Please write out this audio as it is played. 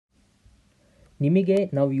ನಿಮಗೆ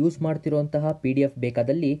ನಾವು use ಮಾಡ್ತಿರುವಂತಹ PDF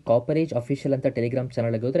ಬೇಕಾದಲ್ಲಿ ಕಾಪರೇಜ್ ಅಫಿಷಿಯಲ್ ಅಂತ ಟೆಲಿಗ್ರಾಮ್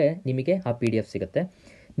ಚಾನಲ್ಗೆ ಹೋದರೆ ನಿಮಗೆ ಆ PDF ಸಿಗುತ್ತೆ.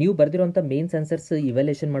 ನೀವು ಬರೆದಿರುವಂಥ ಮೇನ್ಸ್ ಆನ್ಸರ್ಸ್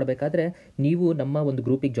ಇವ್ಯಾಲ್ಯೂಯೇಷನ್ ಮಾಡಬೇಕಾದ್ರೆ ನೀವು ನಮ್ಮ ಒಂದು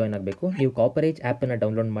ಗ್ರೂಪಿಗೆ ಜಾಯ್ನ್ ಆಗಬೇಕು. ನೀವು ಕಾಪರೇಜ್ ಆ್ಯಪನ್ನು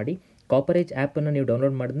ಡೌನ್ಲೋಡ್ ಮಾಡಿ. ಕಾಪರೇಜ್ ಆ್ಯಪನ್ನು ನೀವು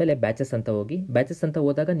ಡೌನ್ಲೋಡ್ ಮಾಡಿದ್ಮೇಲೆ ಬ್ಯಾಚಸ್ ಅಂತ ಹೋಗಿ. ಬ್ಯಾಚಸ್ ಅಂತ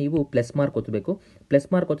ಹೋದಾಗ ನೀವು ಪ್ಲಸ್ ಮಾರ್ಕ್ ಒತ್ತಬೇಕು. ಪ್ಲಸ್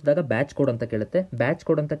ಮಾರ್ಕ್ ಒತ್ತಿದಾಗ ಬ್ಯಾಚ್ ಕೋಡ್ ಅಂತ ಕೇಳುತ್ತೆ. ಬ್ಯಾಚ್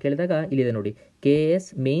ಕೋಡ್ ಅಂತ ಕೇಳಿದಾಗ ಇಲ್ಲಿದೆ ನೋಡಿ, KAS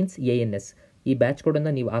Mains ANS. ಈ ಬ್ಯಾಚ್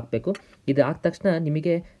ಕೋಡನ್ನು ನೀವು ಹಾಕಬೇಕು. ಇದು ಹಾಕಿದ ತಕ್ಷಣ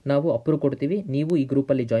ನಿಮಗೆ ನಾವು ಅಪ್ರೂವ್ ಕೊಡ್ತೀವಿ. ನೀವು ಈ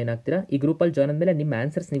ಗ್ರೂಪಲ್ಲಿ ಜಾಯ್ನ್ ಆಗ್ತೀರಾ. ಈ ಗ್ರೂಪಲ್ಲಿ ಜಾಯ್ನ್ ಆದಮೇಲೆ ನಿಮ್ಮ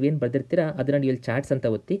ಆನ್ಸರ್ಸ್ ನೀವೇನು ಬರೆದಿರ್ತೀರಾ ಅದನ್ನು ನೀವು ಇಲ್ಲಿ ಚಾಟ್ಸ್ ಅಂತ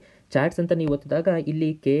ಒತ್ತಿ. ಚಾಟ್ಸ್ ಅಂತ ನೀವು ಒತ್ತಿದಾಗ ಇಲ್ಲಿ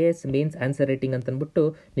KAS Mains ಆನ್ಸರ್ ರೇಟಿಂಗ್ ಅಂತ ಅಂದ್ಬಿಟ್ಟು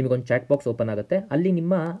ನಿಮಗೊಂದು ಚಾಟ್ ಬಾಕ್ಸ್ ಓಪನ್ ಆಗುತ್ತೆ. ಅಲ್ಲಿ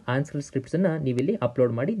ನಿಮ್ಮ ಆನ್ಸರ್ ಸ್ಕ್ರಿಪ್ಟ್ಸನ್ನು ನೀವಿಲ್ಲಿ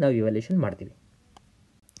ಅಪ್ಲೋಡ್ ಮಾಡಿ ನಾವು ಇವ್ಯಾಲ್ಯೂಯೇಷನ್ ಮಾಡ್ತೀವಿ.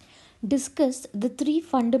 Discuss the 3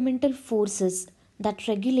 fundamental forces that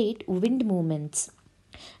regulate wind movements.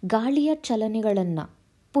 ಗಾಳಿಯ ಚಲನೆಗಳನ್ನು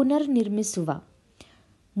ಪುನರ್ನಿರ್ಮಿಸುವ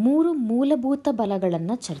 3 ಮೂಲಭೂತ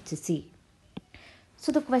ಬಲಗಳನ್ನು ಚರ್ಚಿಸಿ. So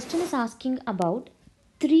the question is asking about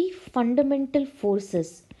 3 fundamental forces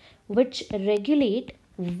which regulate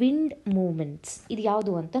wind movements. ಇದು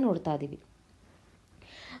ಯಾವುದು ಅಂತ ನೋಡ್ತಾ ಇದ್ದೀವಿ.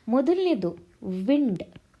 ಮೊದಲನೇದು, wind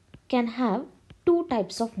can have 2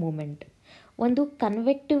 types of movement. ಒಂದು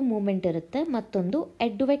ಕನ್ವೆಕ್ಟಿವ್ ಮೂಮೆಂಟ್ ಇರುತ್ತೆ, ಮತ್ತೊಂದು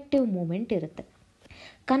ಅಡ್ವೆಕ್ಟಿವ್ ಮೂಮೆಂಟ್ ಇರುತ್ತೆ.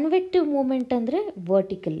 ಕನ್ವೆಕ್ಟಿವ್ ಮೂಮೆಂಟ್ ಅಂದರೆ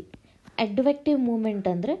ವರ್ಟಿಕಲ್, ಅಡ್ವೆಕ್ಟಿವ್ ಮೂಮೆಂಟ್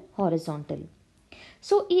ಅಂದರೆ ಹಾರಿಸಾಂಟಲ್.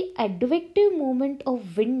 ಸೊ ಈ ಅಡ್ವೆಕ್ಟಿವ್ ಮೂಮೆಂಟ್ ಆಫ್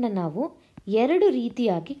ವಿಂಡ್ನ ನಾವು 2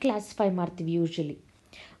 ರೀತಿಯಾಗಿ ಕ್ಲಾಸಿಫೈ ಮಾಡ್ತೀವಿ ಯೂಶಲಿ.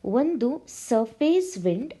 ಒಂದು ಸರ್ಫೇಸ್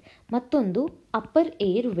ವಿಂಡ್, ಮತ್ತೊಂದು upper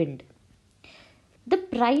air wind. The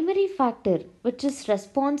primary factor which is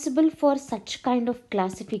responsible for such kind of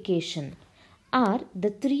classification are the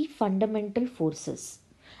 3 fundamental forces.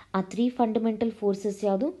 ಆ 3 ಫಂಡಮೆಂಟಲ್ ಫೋರ್ಸಸ್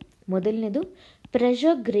ಯಾವುದು? ಮೊದಲನೇದು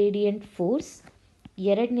ಪ್ರೆಷರ್ ಗ್ರೇಡಿಯಂಟ್ ಫೋರ್ಸ್,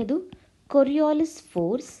 ಎರಡನೇದು ಕೊರಿಯಾಲಿಸ್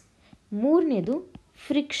ಫೋರ್ಸ್, ಮೂರನೇದು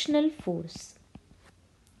ಫ್ರಿಕ್ಷನಲ್ ಫೋರ್ಸ್.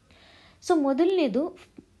 ಸೊ ಮೊದಲನೇದು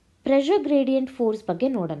pressure gradient force ಬಗ್ಗೆ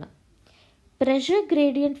ನೋಡೋಣ. Pressure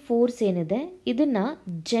gradient force ಏನಿದೆ ಇದನ್ನು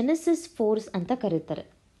ಜೆನೆಸಿಸ್ ಫೋರ್ಸ್ ಅಂತ ಕರೀತಾರೆ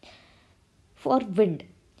for wind.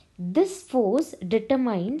 This force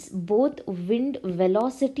determines both wind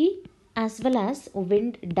velocity as well as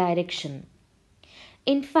wind direction.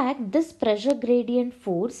 In fact, this pressure gradient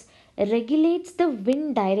force regulates the wind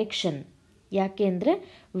direction. ಯಾಕೆಂದರೆ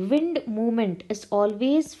wind movement is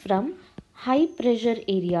always from high pressure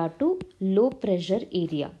area to low pressure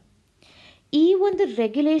area. ಈ ಒಂದು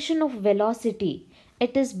regulation of velocity,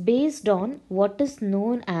 it is based on what is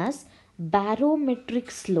known as barometric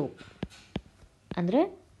slope. ಅಂದರೆ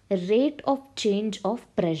rate of change of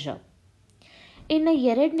pressure. ಇನ್ನು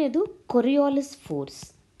ಎರಡನೇದು ಕೊರಿಯಾಲಿಸ್ force.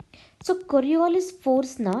 So ಕೊರಿಯಾಲಿಸ್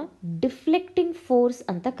ಫೋರ್ಸ್ನ ಡಿಫ್ಲೆಕ್ಟಿಂಗ್ force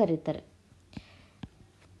ಅಂತ ಕರೀತಾರೆ.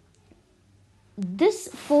 This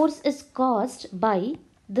force is caused by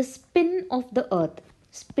the spin of the earth.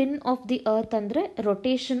 Spin of the earth ಅಂದರೆ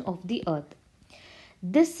rotation of the earth.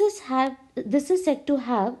 This is set to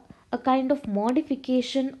have a kind of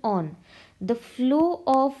modification on the flow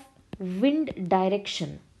of wind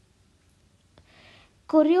direction.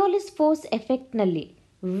 ಕೊರಿಯಾಲಿಸ್ force ಎಫೆಕ್ಟ್ನಲ್ಲಿ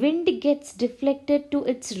wind gets deflected to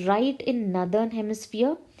it's right in northern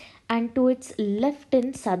hemisphere and to it's left in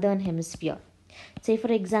southern hemisphere. Say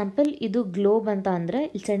for example, ಇದು globe ಅಂತ ಅಂದರೆ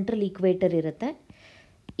ಇಲ್ಲಿ central equator ಇರುತ್ತೆ.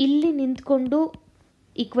 ಇಲ್ಲಿ ನಿಂತ್ಕೊಂಡು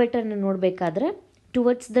ಈಕ್ವೇಟರ್ನ ನೋಡಬೇಕಾದ್ರೆ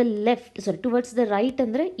towards the right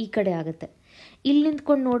ಅಂದರೆ ಈ ಕಡೆ ಆಗುತ್ತೆ. ಇಲ್ಲಿ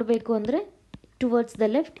ನಿಂತ್ಕೊಂಡು ನೋಡಬೇಕು ಅಂದರೆ ಟುವರ್ಡ್ಸ್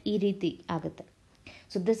ದ ಲೆಫ್ಟ್ ಈ ರೀತಿ ಆಗುತ್ತೆ.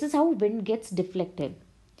 So this is how wind gets deflected.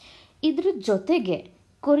 ಇದ್ರ ಜೊತೆಗೆ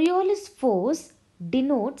ಕೊರಿಯಾಲಿಸ್ force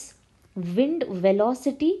denotes wind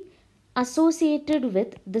velocity associated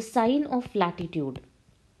with the sign of latitude.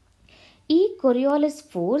 ಈ ಕೊರಿಯಾಲಿಸ್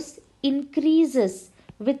force increases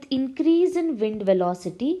with increase in wind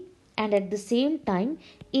velocity and at the same time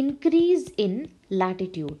increase in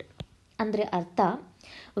latitude. ಅಂದರೆ ಅರ್ಥ,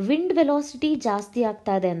 wind velocity ಜಾಸ್ತಿ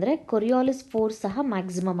ಆಗ್ತಾ ಇದೆ ಅಂದರೆ ಕೊರಿಯಾಲಿಸ್ force ಸಹ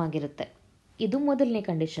ಮ್ಯಾಕ್ಸಿಮಮ್ ಆಗಿರುತ್ತೆ. ಇದು ಮೊದಲನೇ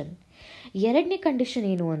ಕಂಡೀಷನ್. ಎರಡನೇ ಕಂಡೀಷನ್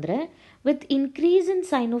ಏನು ಅಂದರೆ, with increase in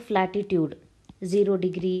sign of latitude 0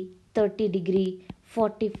 degree, 30 degree,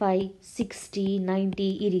 45, 60, 90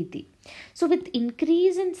 ಈ ರೀತಿ. So with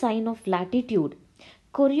increase in sign of latitude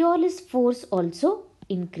ಕೊರಿಯಾಲಿಸ್ force also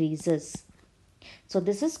increases. So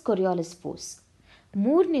this is ಕೊರಿಯಾಲಿಸ್ force.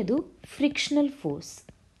 ಮೂರನೇದು frictional force.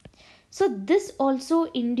 So this also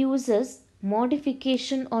induces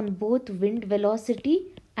modification on both wind velocity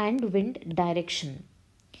and wind direction.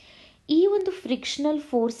 ಈ ಒಂದು frictional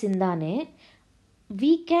ಫೋರ್ಸಿಂದಾನೇ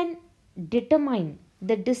we can determine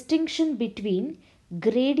the distinction between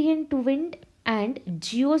gradient wind and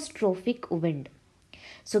ಜಿಯೋಸ್ಟ್ರೋಫಿಕ್ wind.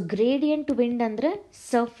 So gradient wind ಅಂದರೆ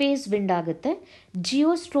surface wind ಆಗುತ್ತೆ,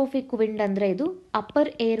 ಜಿಯೋಸ್ಟ್ರೋಫಿಕ್ wind ಅಂದರೆ ಇದು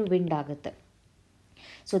upper air wind ಆಗುತ್ತೆ.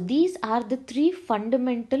 So these are the 3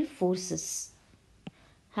 fundamental forces.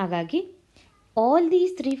 ಹಾಗಾಗಿ All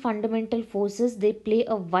these three fundamental forces, they play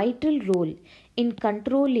a vital role in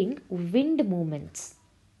controlling wind movements.